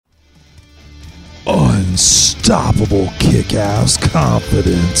Unstoppable kick-ass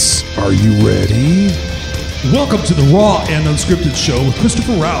confidence. Are you ready? Welcome to the Raw and Unscripted Show with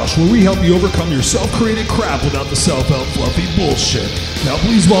Christopher Rausch, where we help you overcome your self-created crap without the self-help fluffy bullshit. Now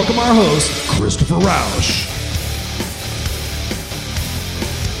please welcome our host, Christopher Rausch.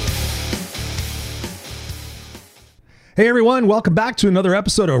 Hey everyone, welcome back to another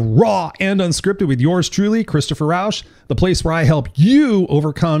episode of Raw and Unscripted with yours truly, Christopher Rausch, the place where I help you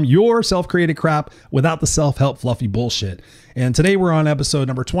overcome your self-created crap without the self-help fluffy bullshit. And today we're on episode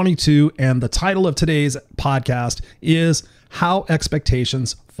number 22, and the title of today's podcast is How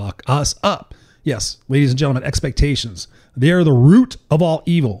Expectations Fuck Us Up. Yes, ladies and gentlemen, expectations. They are the root of all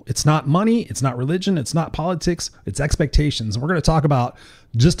evil. It's not money, it's not religion, it's not politics, it's expectations. And we're going to talk about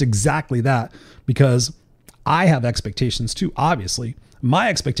just exactly that because I have expectations too, obviously. My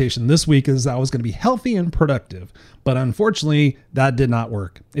expectation this week is I was going to be healthy and productive, but unfortunately that did not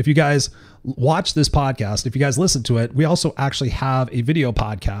work. If you guys watch this podcast, if you guys listen to it, we also actually have a video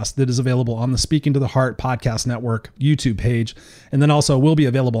podcast that is available on the Speaking to the Heart Podcast Network YouTube page. And then also will be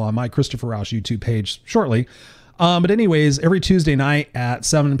available on my Christopher Rausch YouTube page shortly. But anyways, every Tuesday night at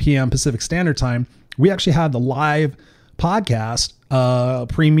 7 p.m. Pacific Standard Time, we actually have the live podcast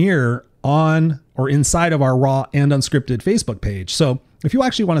premiere on or inside of our Raw and Unscripted Facebook page. So if you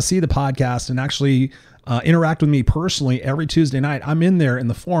actually want to see the podcast and actually interact with me personally every Tuesday night, I'm in there in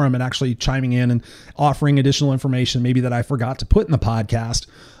the forum and actually chiming in and offering additional information maybe that I forgot to put in the podcast.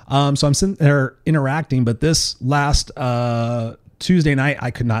 So I'm sitting there interacting, but this last Tuesday night,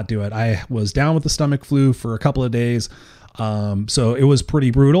 I could not do it. I was down with the stomach flu for a couple of days. So it was pretty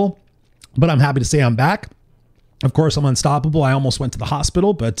brutal, but I'm happy to say I'm back. Of course, I'm unstoppable. I almost went to the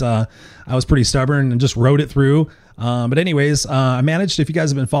hospital, but I was pretty stubborn and just rode it through. But anyways, I managed. If you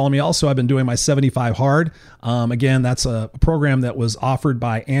guys have been following me, also, I've been doing my 75 Hard. Again, that's a program that was offered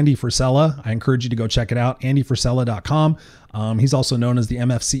by Andy Frisella. I encourage you to go check it out, andyfrisella.com. He's also known as the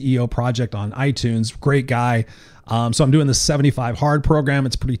MFCEO Project on iTunes. Great guy. So I'm doing this 75 Hard program.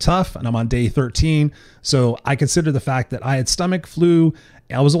 It's pretty tough, and I'm on day 13. So I consider the fact that I had stomach flu.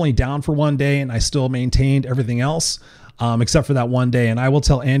 I was only down for one day and I still maintained everything else, except for that one day. And I will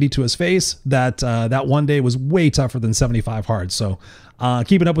tell Andy to his face that that one day was way tougher than 75 Hard. So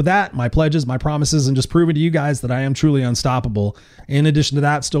keeping up with that, my pledges, my promises, and just proving to you guys that I am truly unstoppable. In addition to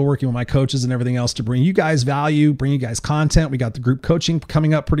that, still working with my coaches and everything else to bring you guys value, bring you guys content. We got the group coaching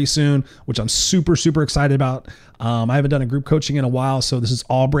coming up pretty soon, which I'm super, super excited about. I haven't done a group coaching in a while, so this is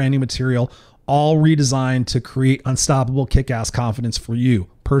all brand new material, all redesigned to create unstoppable kick-ass confidence for you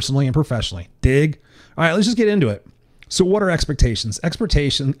personally and professionally. Dig? All right, let's just get into it. So what are expectations?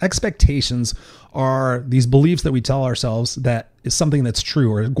 Expectations are these beliefs that we tell ourselves that is something that's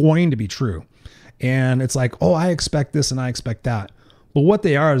true or is going to be true. And it's like, oh, I expect this and I expect that. But what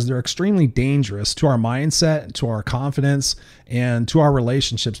they are is they're extremely dangerous to our mindset, to our confidence, and to our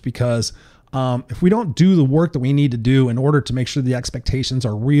relationships because if we don't do the work that we need to do in order to make sure the expectations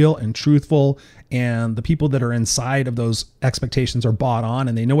are real and truthful and the people that are inside of those expectations are bought on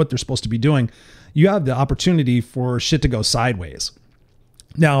and they know what they're supposed to be doing, you have the opportunity for shit to go sideways.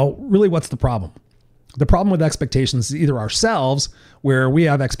 Now, really, what's the problem? The problem with expectations is either ourselves, where we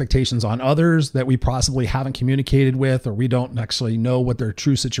have expectations on others that we possibly haven't communicated with, or we don't actually know what their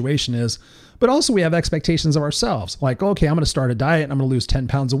true situation is. But also we have expectations of ourselves. Like, okay, I'm going to start a diet and I'm going to lose 10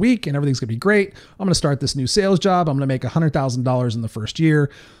 pounds a week and everything's going to be great. I'm going to start this new sales job. I'm going to make $100,000 in the first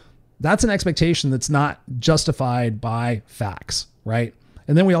year. That's an expectation that's not justified by facts, right?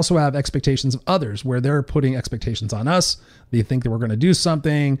 And then we also have expectations of others where they're putting expectations on us. They think that we're going to do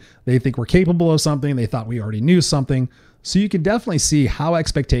something. They think we're capable of something. They thought we already knew something. So you can definitely see how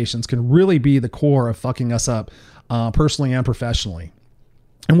expectations can really be the core of fucking us up personally and professionally.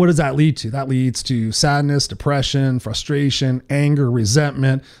 And what does that lead to? That leads to sadness, depression, frustration, anger,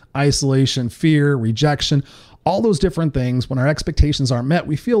 resentment, isolation, fear, rejection, all those different things. When our expectations aren't met,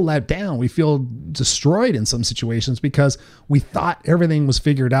 we feel let down. We feel destroyed in some situations because we thought everything was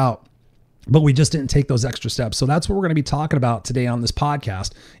figured out, but we just didn't take those extra steps. So that's what we're going to be talking about today on this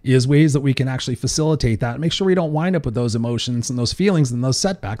podcast is ways that we can actually facilitate that and make sure we don't wind up with those emotions and those feelings and those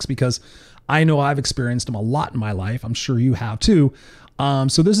setbacks, because I know I've experienced them a lot in my life. I'm sure you have too.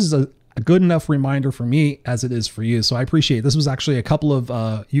 So this is a good enough reminder for me as it is for you. So I appreciate it. This was actually a couple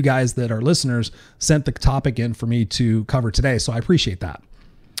of you guys that are listeners sent the topic in for me to cover today. So I appreciate that.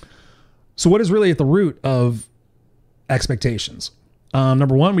 So what is really at the root of expectations?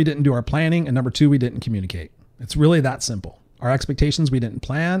 Number one, we didn't do our planning. And number two, we didn't communicate. It's really that simple. Our expectations, we didn't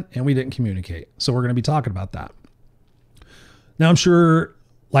plan and we didn't communicate. So we're going to be talking about that. Now, I'm sure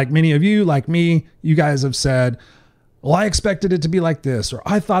like many of you, like me, you guys have said, well, I expected it to be like this, or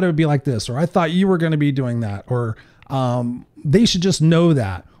I thought it would be like this, or I thought you were going to be doing that, or they should just know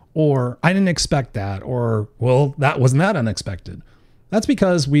that, or I didn't expect that, or, well, that wasn't that unexpected. That's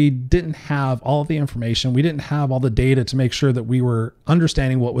because we didn't have all of the information. We didn't have all the data to make sure that we were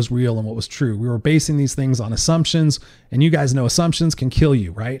understanding what was real and what was true. We were basing these things on assumptions, and you guys know assumptions can kill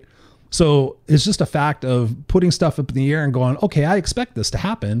you, right? So it's just a fact of putting stuff up in the air and going, okay, I expect this to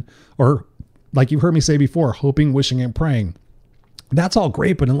happen. Or like you've heard me say before, hoping, wishing, and praying. That's all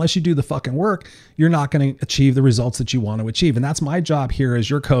great, but unless you do the fucking work, you're not going to achieve the results that you want to achieve. And that's my job here as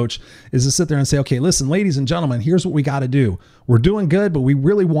your coach, is to sit there and say, okay, listen, ladies and gentlemen, here's what we got to do. We're doing good, but we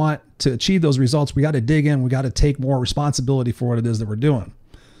really want to achieve those results. We got to dig in. We got to take more responsibility for what it is that we're doing.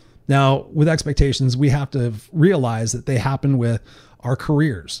 Now, with expectations, we have to realize that they happen with our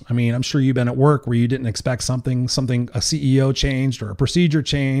careers. I mean, I'm sure you've been at work where you didn't expect something, a CEO changed, or a procedure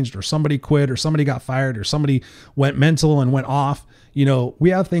changed, or somebody quit, or somebody got fired, or somebody went mental and went off. You know,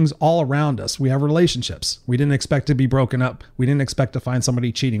 we have things all around us. We have relationships. We didn't expect to be broken up. We didn't expect to find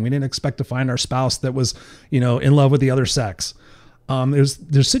somebody cheating. We didn't expect to find our spouse that was, in love with the other sex.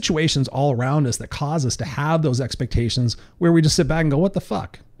 There's situations all around us that cause us to have those expectations where we just sit back and go, what the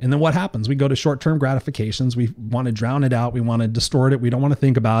fuck? And then what happens? We go to short-term gratifications. We want to drown it out. We want to distort it. We don't want to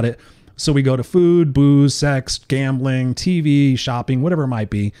think about it. So we go to food, booze, sex, gambling, TV, shopping, whatever it might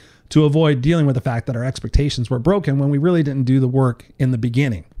be, to avoid dealing with the fact that our expectations were broken when we really didn't do the work in the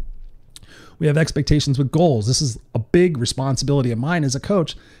beginning. We have expectations with goals. This is a big responsibility of mine as a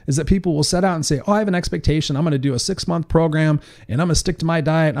coach, is that people will set out and say, oh, I have an expectation. I'm going to do a 6-month program, and I'm going to stick to my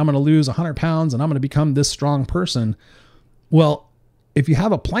diet, and I'm going to lose 100 pounds, and I'm going to become this strong person. Well, if you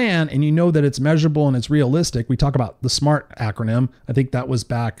have a plan and you know that it's measurable and it's realistic, we talk about the SMART acronym. I think that was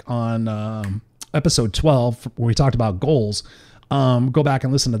back on episode 12 where we talked about goals. Go back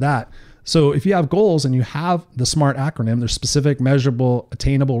and listen to that. So if you have goals and you have the SMART acronym, they're specific, measurable,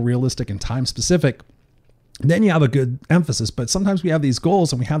 attainable, realistic, and time specific, then you have a good emphasis. But sometimes we have these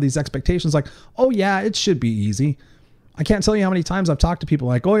goals and we have these expectations like, oh yeah, it should be easy. I can't tell you how many times I've talked to people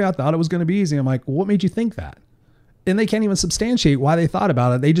like, oh yeah, I thought it was going to be easy. I'm like, well, what made you think that? And they can't even substantiate why they thought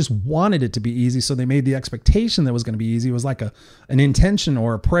about it. They just wanted it to be easy. So they made the expectation that it was going to be easy. It was like an intention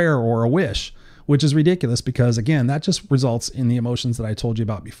or a prayer or a wish, which is ridiculous because again, that just results in the emotions that I told you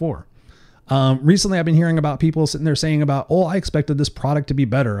about before. Recently, I've been hearing about people sitting there saying about, oh, I expected this product to be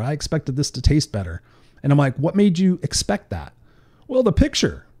better. I expected this to taste better. And I'm like, what made you expect that? Well, the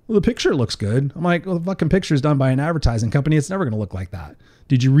picture looks good. I'm like, well, the fucking picture is done by an advertising company. It's never going to look like that.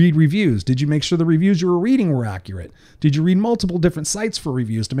 Did you read reviews? Did you make sure the reviews you were reading were accurate? Did you read multiple different sites for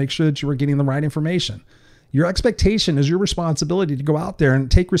reviews to make sure that you were getting the right information? Your expectation is your responsibility to go out there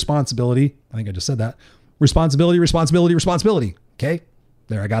and take responsibility. I think I just said that. Responsibility. Okay.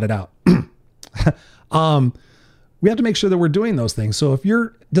 There, I got it out. We have to make sure that we're doing those things. So if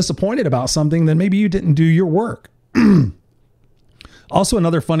you're disappointed about something, then maybe you didn't do your work. Also,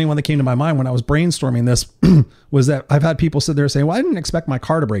 another funny one that came to my mind when I was brainstorming this was that I've had people sit there saying, well, I didn't expect my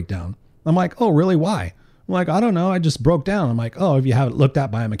car to break down. I'm like, oh, really? Why? I'm like, I don't know. I just broke down. I'm like, oh, have you had it looked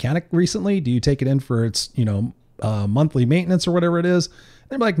at by a mechanic recently? Do you take it in for its, monthly maintenance or whatever it is?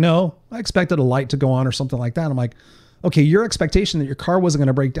 They're like, no, I expected a light to go on or something like that. I'm like, okay, your expectation that your car wasn't going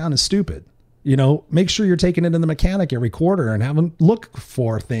to break down is stupid. Make sure you're taking it in the mechanic every quarter and have them look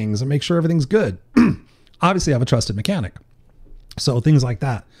for things and make sure everything's good. Obviously, I have a trusted mechanic. So things like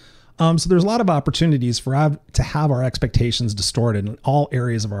that. So there's a lot of opportunities for to have our expectations distorted in all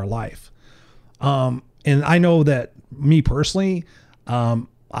areas of our life. And I know that me personally, I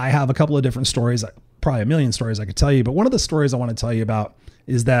have a couple of different stories, probably a million stories I could tell you. But one of the stories I want to tell you about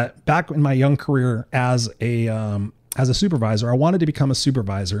is that back in my young career as a supervisor, I wanted to become a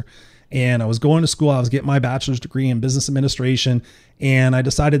supervisor. And I was going to school. I was getting my bachelor's degree in business administration. And I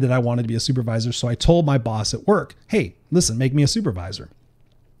decided that I wanted to be a supervisor. So I told my boss at work, hey, listen, make me a supervisor.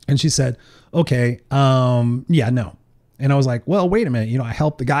 And she said, okay, yeah, no. And I was like, well, wait a minute. I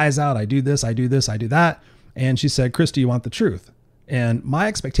help the guys out. I do this, I do that. And she said, Chris, do you want the truth? And my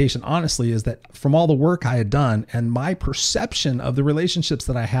expectation, honestly, is that from all the work I had done and my perception of the relationships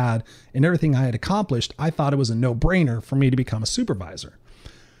that I had and everything I had accomplished, I thought it was a no-brainer for me to become a supervisor.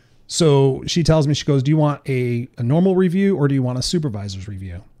 So she tells me, she goes, do you want a normal review or do you want a supervisor's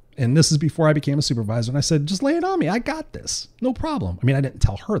review? And this is before I became a supervisor. And I said, just lay it on me. I got this. No problem. I mean, I didn't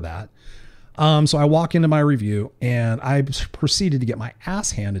tell her that. So I walk into my review and I proceeded to get my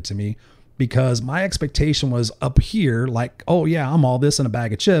ass handed to me because my expectation was up here like, oh yeah, I'm all this in a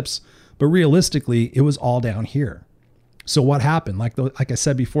bag of chips. But realistically, it was all down here. So what happened? Like I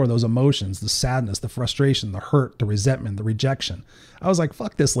said before, those emotions, the sadness, the frustration, the hurt, the resentment, the rejection. I was like,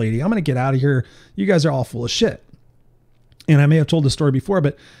 fuck this lady. I'm going to get out of here. You guys are all full of shit. And I may have told the story before,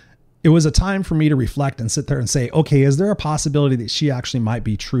 but it was a time for me to reflect and sit there and say, okay, is there a possibility that she actually might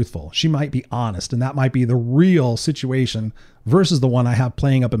be truthful? She might be honest, and that might be the real situation versus the one I have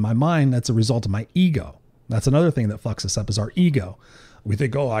playing up in my mind that's a result of my ego. That's another thing that fucks us up is our ego. We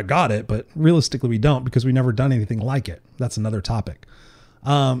think, oh, I got it, but realistically we don't because we've never done anything like it. That's another topic.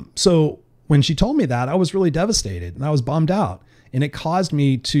 So when she told me that, I was really devastated and I was bummed out. And it caused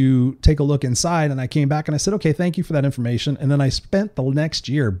me to take a look inside, and I came back and I said, okay, thank you for that information. And then I spent the next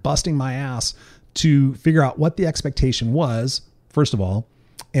year busting my ass to figure out what the expectation was, first of all,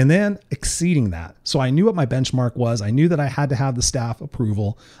 and then exceeding that. So I knew what my benchmark was. I knew that I had to have the staff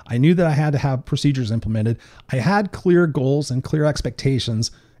approval. I knew that I had to have procedures implemented. I had clear goals and clear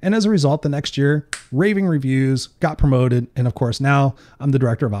expectations. And as a result, the next year, raving reviews, got promoted. And of course, now I'm the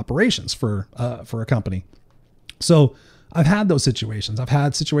director of operations for a company. So I've had those situations. I've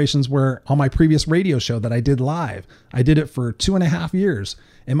had situations where on my previous radio show that I did live, I did it for 2.5 years.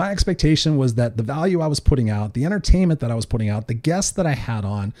 And my expectation was that the value I was putting out, the entertainment that I was putting out, the guests that I had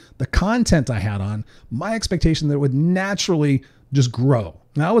on, the content I had on, my expectation that it would naturally just grow.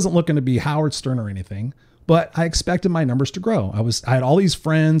 Now, I wasn't looking to be Howard Stern or anything, but I expected my numbers to grow. I had all these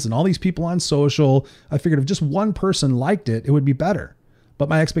friends and all these people on social. I figured if just one person liked it, it would be better. But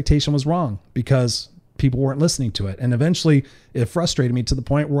my expectation was wrong because people weren't listening to it. And eventually it frustrated me to the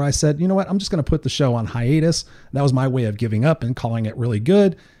point where I said, you know what, I'm just going to put the show on hiatus. That was my way of giving up and calling it really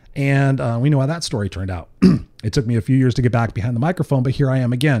good. And we know how that story turned out. It took me a few years to get back behind the microphone, but here I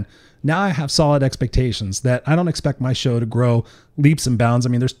am again. Now I have solid expectations that I don't expect my show to grow leaps and bounds. I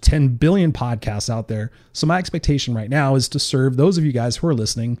mean, there's 10 billion podcasts out there. So my expectation right now is to serve those of you guys who are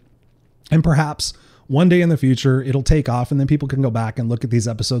listening, and perhaps one day in the future, it'll take off and then people can go back and look at these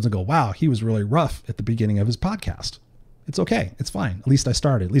episodes and go, wow, he was really rough at the beginning of his podcast. It's okay. It's fine. At least I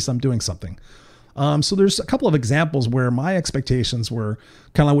started. At least I'm doing something. So there's a couple of examples where my expectations were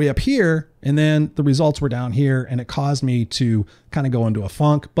kind of way up here and then the results were down here, and it caused me to kind of go into a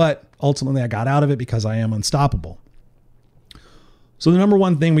funk, but ultimately I got out of it because I am unstoppable. So the number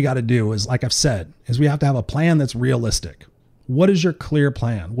one thing we got to do is, like I've said, is we have to have a plan that's realistic. What is your clear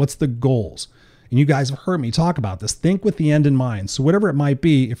plan? What's the goals? And you guys have heard me talk about this. Think with the end in mind. So whatever it might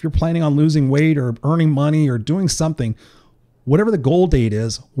be, if you're planning on losing weight or earning money or doing something, whatever the goal date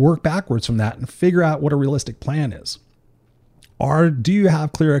is, work backwards from that and figure out what a realistic plan is. Or do you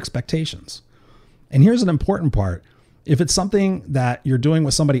have clear expectations? And here's an important part. If it's something that you're doing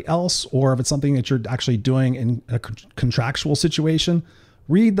with somebody else, or if it's something that you're actually doing in a contractual situation,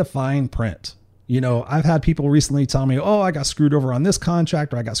 read the fine print. You know, I've had people recently tell me, oh, I got screwed over on this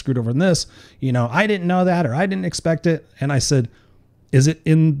contract, or I got screwed over on this. You know, I didn't know that, or I didn't expect it. And I said, is it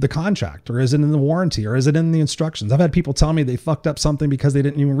in the contract, or is it in the warranty, or is it in the instructions? I've had people tell me they fucked up something because they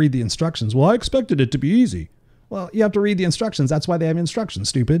didn't even read the instructions. Well, I expected it to be easy. Well, you have to read the instructions. That's why they have instructions,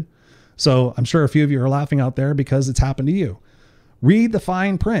 stupid. So I'm sure a few of you are laughing out there because it's happened to you. Read the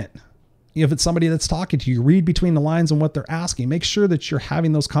fine print. If it's somebody that's talking to you, read between the lines on what they're asking. Make sure that you're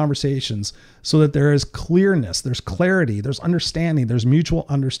having those conversations so that there is clearness, there's clarity, there's understanding, there's mutual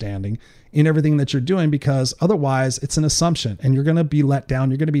understanding in everything that you're doing, because otherwise it's an assumption and you're going to be let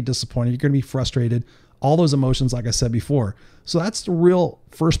down. You're going to be disappointed. You're going to be frustrated. All those emotions, like I said before. So that's the real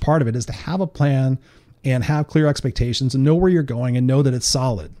first part of it, is to have a plan and have clear expectations and know where you're going and know that it's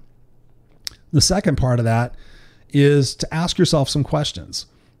solid. The second part of that is to ask yourself some questions.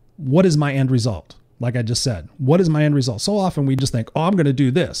 What is my end result? Like I just said, what is my end result? So often we just think, oh, I'm going to do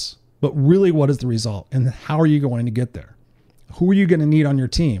this, but really what is the result? And how are you going to get there? Who are you going to need on your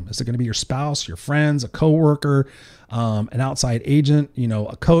team? Is it going to be your spouse, your friends, a coworker, an outside agent, you know,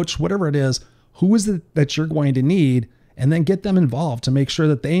 a coach, whatever it is? Who is it that you're going to need? And then get them involved to make sure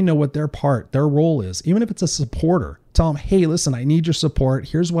that they know what their role is. Even if it's a supporter, tell them, hey, listen, I need your support.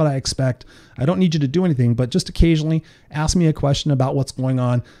 Here's what I expect. I don't need you to do anything, but just occasionally ask me a question about what's going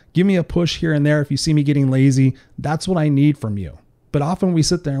on. Give me a push here and there. If you see me getting lazy, that's what I need from you. But often we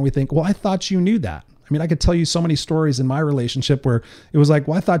sit there and we think, well, I thought you knew that. I mean, I could tell you so many stories in my relationship where it was like,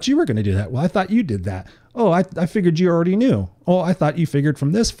 well, I thought you were going to do that. Well, I thought you did that. Oh, I figured you already knew. Oh, I thought you figured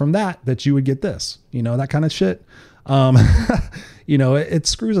from that you would get this, you know, that kind of shit. You know, it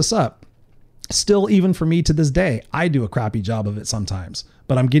screws us up. Still, even for me to this day, I do a crappy job of it sometimes,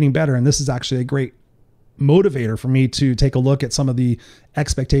 but I'm getting better. And this is actually a great motivator for me to take a look at some of the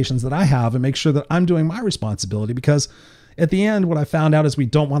expectations that I have and make sure that I'm doing my responsibility, because at the end, what I found out is we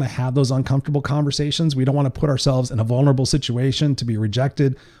don't want to have those uncomfortable conversations. We don't want to put ourselves in a vulnerable situation to be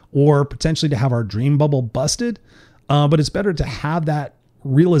rejected or potentially to have our dream bubble busted. But it's better to have that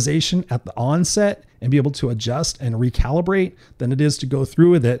realization at the onset and be able to adjust and recalibrate than it is to go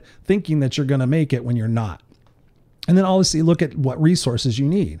through with it thinking that you're going to make it when you're not. And then obviously look at what resources you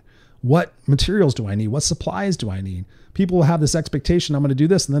need. What materials do I need? What supplies do I need? People will have this expectation, I'm going to do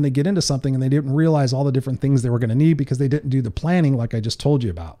this, and then they get into something and they didn't realize all the different things they were going to need because they didn't do the planning like I just told you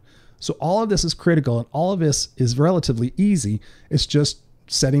about. So all of this is critical, and all of this is relatively easy. It's just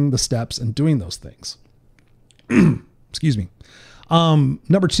setting the steps and doing those things. Excuse me.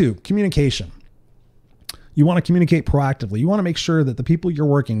 Number 2, communication. You want to communicate proactively. You want to make sure that the people you're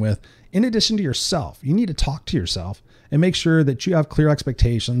working with, in addition to yourself, you need to talk to yourself and make sure that you have clear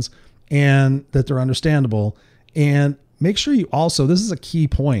expectations and that they're understandable. And make sure you also, this is a key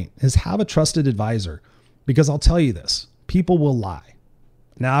point, is have a trusted advisor, because I'll tell you this, people will lie.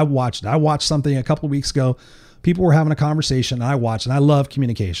 Now I watched something a couple of weeks ago. People were having a conversation, and I watched, and I love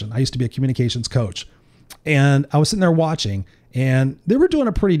communication. I used to be a communications coach, and I was sitting there watching, and they were doing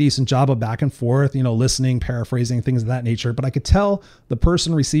a pretty decent job of back and forth, listening, paraphrasing, things of that nature. But I could tell the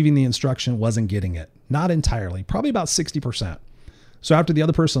person receiving the instruction wasn't getting it. Not entirely, probably about 60%. So after the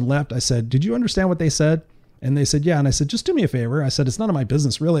other person left, I said, did you understand what they said? And they said, yeah. And I said, just do me a favor. I said, it's none of my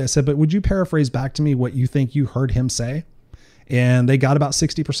business, really. I said, but would you paraphrase back to me what you think you heard him say? And they got about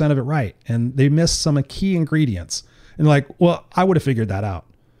 60% of it right. And they missed some key ingredients. And they're like, well, I would have figured that out.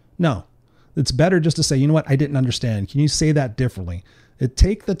 No, it's better just to say, you know what? I didn't understand. Can you say that differently?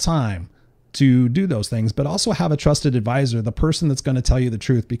 Take the time to do those things, but also have a trusted advisor, the person that's going to tell you the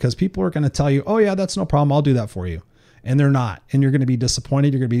truth, because people are going to tell you, oh yeah, that's no problem. I'll do that for you. And they're not. And you're going to be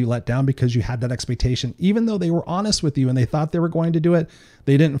disappointed. You're going to be let down because you had that expectation. Even though they were honest with you and they thought they were going to do it,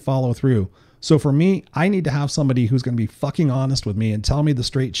 they didn't follow through. So for me, I need to have somebody who's going to be fucking honest with me and tell me the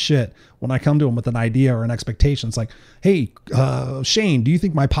straight shit when I come to them with an idea or an expectation. It's like, hey, Shane, do you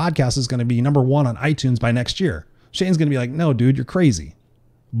think my podcast is going to be number 1 on iTunes by next year? Shane's going to be like, no, dude, you're crazy.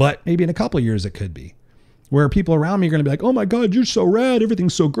 But maybe in a couple of years it could be. Where people around me are going to be like, oh my God, you're so rad.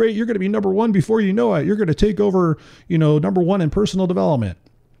 Everything's so great. You're going to be number 1 before you know it. You're going to take over, number 1 in personal development.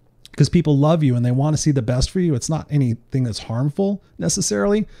 Because people love you and they want to see the best for you. It's not anything that's harmful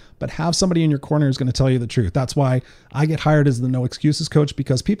necessarily, but have somebody in your corner who's going to tell you the truth. That's why I get hired as the no excuses coach,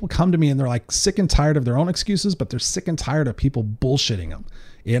 because people come to me and they're like sick and tired of their own excuses, but they're sick and tired of people bullshitting them.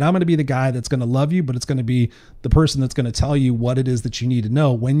 And I'm going to be the guy that's going to love you, but it's going to be the person that's going to tell you what it is that you need to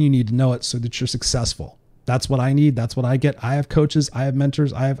know when you need to know it so that you're successful. That's what I need. That's what I get. I have coaches, I have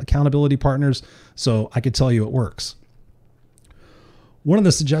mentors, I have accountability partners. So I could tell you it works. One of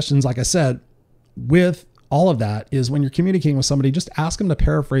the suggestions, like I said, with all of that is when you're communicating with somebody, just ask them to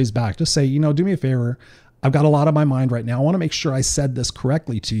paraphrase back. Just say, do me a favor. I've got a lot on my mind right now. I want to make sure I said this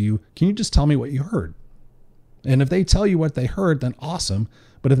correctly to you. Can you just tell me what you heard? And if they tell you what they heard, then awesome.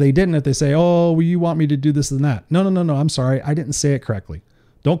 But if they didn't, if they say, oh, well, you want me to do this and that. No, I'm sorry. I didn't say it correctly.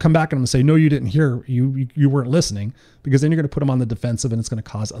 Don't come back at them and say, no, you didn't hear, you weren't listening, because then you're going to put them on the defensive and it's going to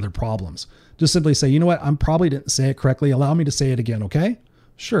cause other problems. Just simply say, you know what? I probably didn't say it correctly. Allow me to say it again. Okay.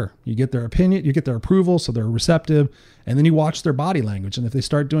 Sure. You get their opinion, you get their approval. So they're receptive, and then you watch their body language. And if they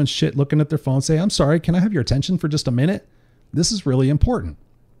start doing shit, looking at their phone, say, I'm sorry, can I have your attention for just a minute? This is really important.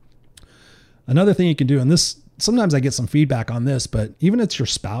 Another thing you can do, and this, sometimes I get some feedback on this, but even if it's your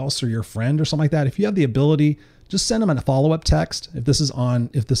spouse or your friend or something like that, if you have the ability, just send them a follow-up text. If this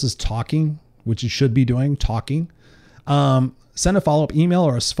is talking, which you should be doing, talking, send a follow-up email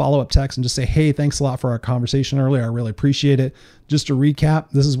or a follow-up text and just say, hey, thanks a lot for our conversation earlier. I really appreciate it. Just to recap,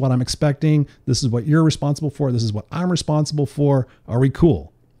 this is what I'm expecting. This is what you're responsible for. This is what I'm responsible for. Are we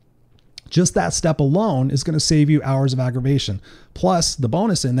cool? Just that step alone is going to save you hours of aggravation. Plus, the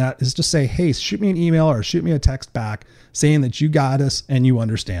bonus in that is just say, hey, shoot me an email or shoot me a text back saying that you got us and you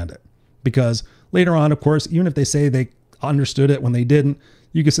understand it. Because later on, of course, even if they say they understood it when they didn't,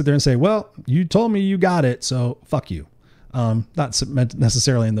 you can sit there and say, well, you told me you got it, so fuck you. Not meant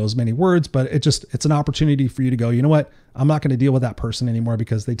necessarily in those many words, but it's an opportunity for you to go, you know what? I'm not going to deal with that person anymore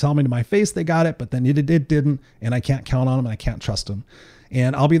because they tell me to my face they got it, but then it didn't, and I can't count on them and I can't trust them.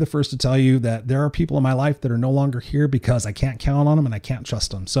 And I'll be the first to tell you that there are people in my life that are no longer here because I can't count on them and I can't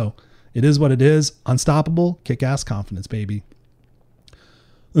trust them. So it is what it is. Unstoppable, kick-ass confidence, baby.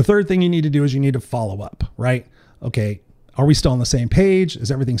 The third thing you need to do is you need to follow up, right? Okay. Are we still on the same page?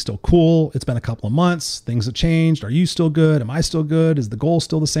 Is everything still cool? It's been a couple of months. Things have changed. Are you still good? Am I still good? Is the goal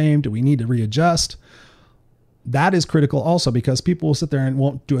still the same? Do we need to readjust? That is critical also, because people will sit there and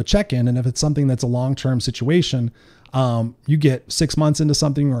won't do a check-in. And if it's something that's a long-term situation, you get 6 months into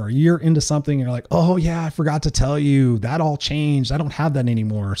something or a year into something, and you're like, oh yeah, I forgot to tell you that all changed. I don't have that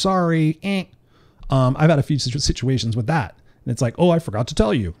anymore. Sorry. I've had a few situations with that. And it's like, oh, I forgot to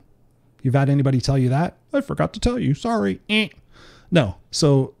tell you. You've had anybody tell you that? I forgot to tell you. Sorry. No.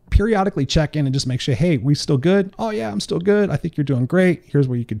 So periodically check in and just make sure, hey, we still good? Oh yeah, I'm still good. I think you're doing great. Here's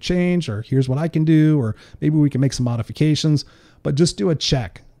where you could change, or here's what I can do, or maybe we can make some modifications, but just do a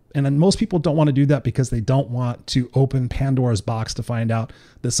check. And then most people don't want to do that because they don't want to open Pandora's box to find out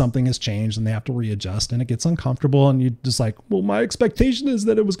that something has changed and they have to readjust, and it gets uncomfortable. And you just like, well, my expectation is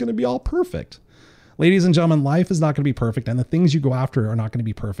that it was going to be all perfect. Ladies and gentlemen, life is not going to be perfect, and the things you go after are not going to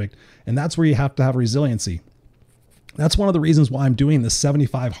be perfect. And that's where you have to have resiliency. That's one of the reasons why I'm doing this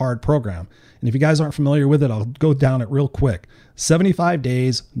 75 hard program. And if you guys aren't familiar with it, I'll go down it real quick. 75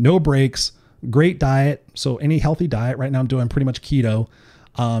 days, no breaks, great diet. So any healthy diet. Right now I'm doing pretty much keto.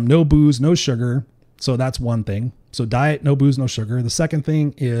 No booze, no sugar. So that's one thing. So diet, no booze, no sugar. The second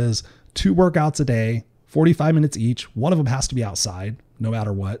thing is 2 workouts a day, 45 minutes each. One of them has to be outside no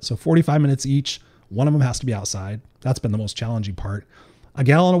matter what. So 45 minutes each. One of them has to be outside. That's been the most challenging part. A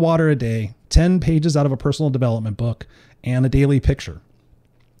gallon of water a day, 10 pages out of a personal development book, and a daily picture.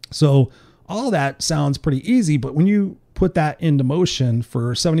 So all that sounds pretty easy, but when you put that into motion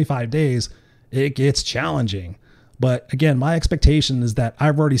for 75 days, it gets challenging. But again, my expectation is that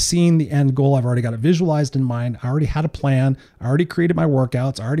I've already seen the end goal. I've already got it visualized in mind. I already had a plan. I already created my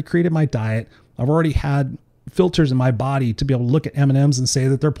workouts. I already created my diet. I've already had filters in my body to be able to look at M&Ms and say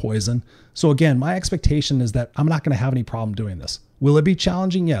that they're poison. So again, my expectation is that I'm not going to have any problem doing this. Will it be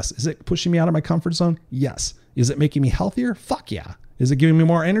challenging? Yes. Is it pushing me out of my comfort zone? Yes. Is it making me healthier? Fuck yeah. Is it giving me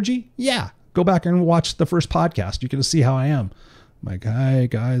more energy? Yeah. Go back and watch the first podcast. You can see how I am. I'm like, hi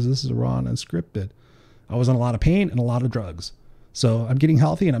guys, this is Raw and Unscripted. I was in a lot of pain and a lot of drugs. So I'm getting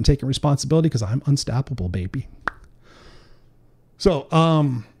healthy and I'm taking responsibility because I'm unstoppable, baby. So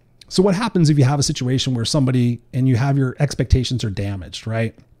what happens if you have a situation where somebody and you have your expectations are damaged,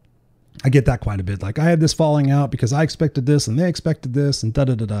 right? I get that quite a bit. Like I had this falling out because I expected this and they expected this and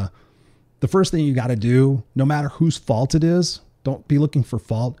da-da-da-da. The first thing you got to do, no matter whose fault it is, don't be looking for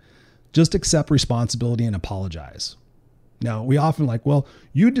fault. Just accept responsibility and apologize. Now, we often like, well,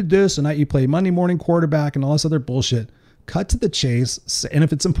 you did this and you play Monday morning quarterback and all this other bullshit. Cut to the chase. And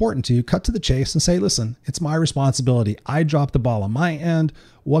if it's important to you, cut to the chase and say, listen, it's my responsibility. I dropped the ball on my end.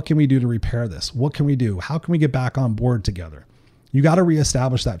 What can we do to repair this? What can we do? How can we get back on board together? You got to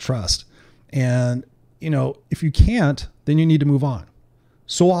reestablish that trust. And, if you can't, then you need to move on.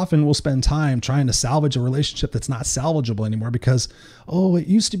 So often we'll spend time trying to salvage a relationship that's not salvageable anymore because, oh, it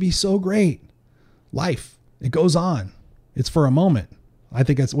used to be so great. Life, it goes on. It's for a moment. I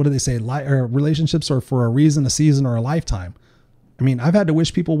think that's, what do they say? Relationships are for a reason, a season, or a lifetime. I mean, I've had to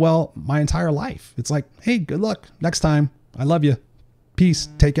wish people well my entire life. It's like, hey, good luck next time. I love you. Peace.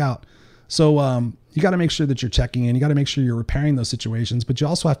 Take out. So you got to make sure that you're checking in. You got to make sure you're repairing those situations, but you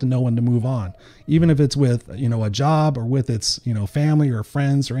also have to know when to move on. Even if it's with, a job or with its, family or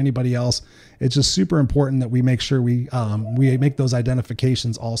friends or anybody else, it's just super important that we make sure we make those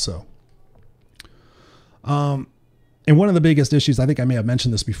identifications also. And one of the biggest issues, I think I may have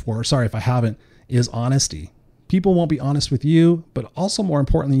mentioned this before, sorry if I haven't, is honesty. People won't be honest with you, but also more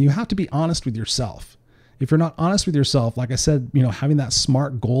importantly, you have to be honest with yourself. If you're not honest with yourself, like I said, having that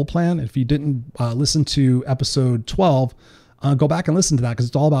SMART goal plan, if you didn't listen to episode 12, go back and listen to that because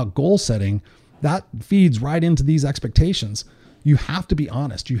it's all about goal setting. That feeds right into these expectations. You have to be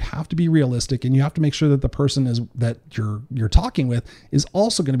honest. You have to be realistic, and you have to make sure that the person that you're talking with is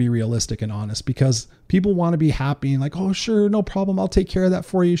also going to be realistic and honest, because people want to be happy and like, oh, sure, no problem. I'll take care of that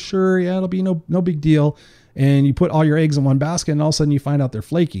for you. Sure. Yeah, it'll be no big deal. And you put all your eggs in one basket and all of a sudden you find out they're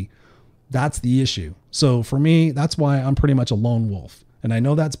flaky. That's the issue. So for me, that's why I'm pretty much a lone wolf. And I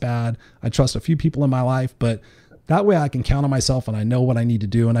know that's bad. I trust a few people in my life, but that way I can count on myself and I know what I need to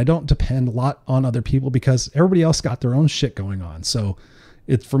do. And I don't depend a lot on other people because everybody else got their own shit going on. So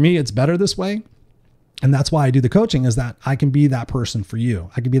for me, it's better this way. And that's why I do the coaching, is that I can be that person for you.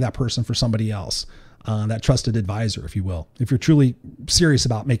 I can be that person for somebody else, that trusted advisor, if you will. If you're truly serious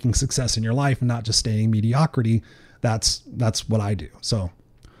about making success in your life and not just staying mediocrity, that's what I do. So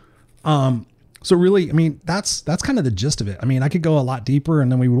really, I mean, that's kind of the gist of it. I mean, I could go a lot deeper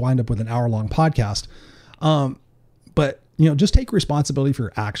and then we would wind up with an hour-long podcast. But just take responsibility for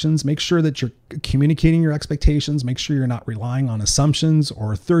your actions. Make sure that you're communicating your expectations. Make sure you're not relying on assumptions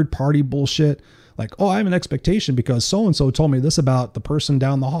or third-party bullshit. Like, oh, I have an expectation because so-and-so told me this about the person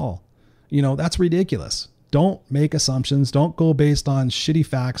down the hall. That's ridiculous. Don't make assumptions. Don't go based on shitty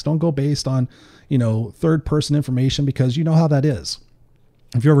facts. Don't go based on, third-person information, because you know how that is.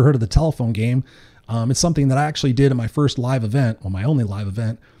 If you ever heard of the telephone game, it's something that I actually did in my first live event, well, my only live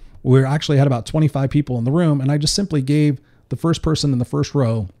event. We actually had about 25 people in the room, and I just simply gave the first person in the first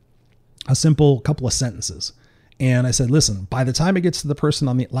row a simple couple of sentences. And I said, listen, by the time it gets to the person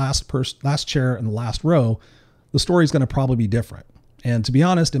on the last chair in the last row, the story is going to probably be different. And to be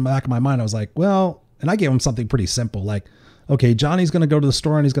honest, in the back of my mind, I was like, well, and I gave him something pretty simple. Like, okay, Johnny's going to go to the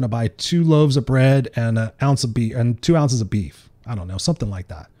store and he's going to buy 2 loaves of bread and an ounce of beef and 2 ounces of beef. I don't know, something like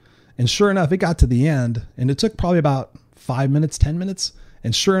that. And sure enough, it got to the end and it took probably about 5 minutes, 10 minutes.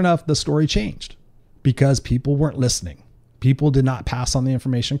 And sure enough, the story changed because people weren't listening. People did not pass on the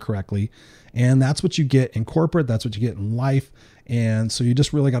information correctly. And that's what you get in corporate. That's what you get in life. And so you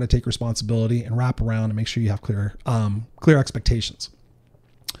just really got to take responsibility and wrap around and make sure you have clear expectations.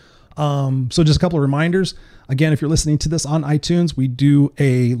 So just a couple of reminders. Again, if you're listening to this on iTunes, we do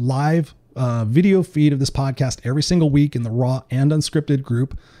a live video feed of this podcast every single week in the Raw and Unscripted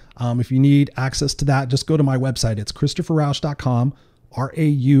group. If you need access to that, just go to my website. It's ChristopherRausch.com,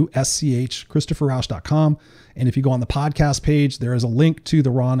 RAUSCH, ChristopherRausch.com. And if you go on the podcast page, there is a link to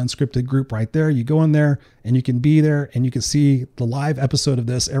the Raw and Unscripted group right there. You go in there and you can be there and you can see the live episode of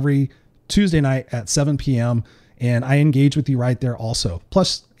this every Tuesday night at 7 p.m. And I engage with you right there also.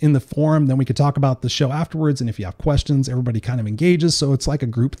 Plus in the forum, then we could talk about the show afterwards. And if you have questions, everybody kind of engages. So it's like a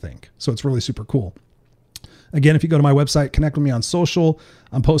group thing. So it's really super cool. Again, if you go to my website, connect with me on social.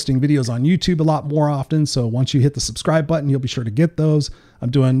 I'm posting videos on YouTube a lot more often. So once you hit the subscribe button, you'll be sure to get those. I'm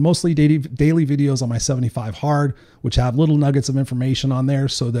doing mostly daily videos on my 75 Hard, which have little nuggets of information on there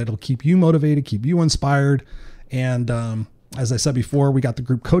so that it'll keep you motivated, keep you inspired. And as I said before, we got the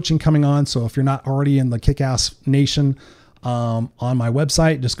group coaching coming on. So if you're not already in the Kick-Ass Nation on my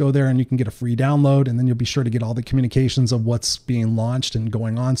website, just go there and you can get a free download. And then you'll be sure to get all the communications of what's being launched and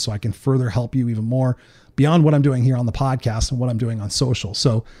going on so I can further help you even more beyond what I'm doing here on the podcast and what I'm doing on social.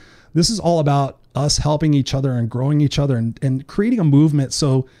 So this is all about us helping each other and growing each other and creating a movement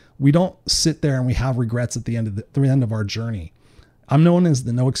so we don't sit there and we have regrets at the end of our journey. I'm known as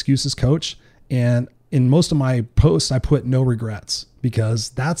the No Excuses Coach. And in most of my posts, I put no regrets because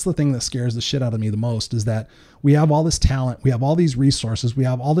that's the thing that scares the shit out of me the most is that we have all this talent, we have all these resources, we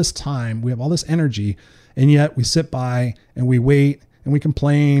have all this time, we have all this energy, and yet we sit by and we wait and we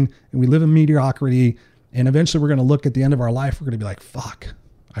complain and we live in mediocrity. And eventually we're going to look at the end of our life. We're going to be like, fuck,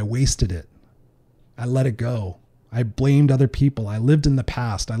 I wasted it. I let it go. I blamed other people. I lived in the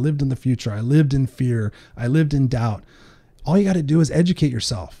past. I lived in the future. I lived in fear. I lived in doubt. All you got to do is educate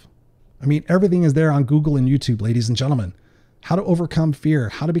yourself. I mean, everything is there on Google and YouTube, ladies and gentlemen. How to overcome fear,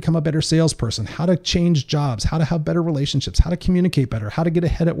 how to become a better salesperson, how to change jobs, how to have better relationships, how to communicate better, how to get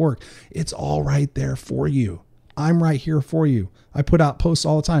ahead at work. It's all right there for you. I'm right here for you. I put out posts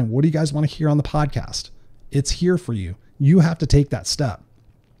all the time. What do you guys want to hear on the podcast? It's here for you. You have to take that step.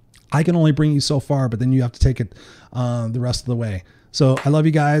 I can only bring you so far, but then you have to take it the rest of the way. So I love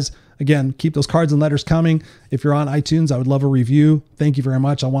you guys. Again, keep those cards and letters coming. If you're on iTunes, I would love a review. Thank you very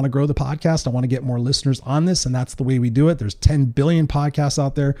much. I want to grow the podcast. I want to get more listeners on this, and that's the way we do it. There's 10 billion podcasts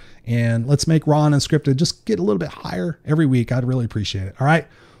out there, and let's make Raw and Unscripted just get a little bit higher every week. I'd really appreciate it. All right.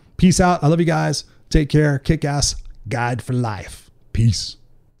 Peace out. I love you guys. Take care. Kick ass. Guide for life. Peace.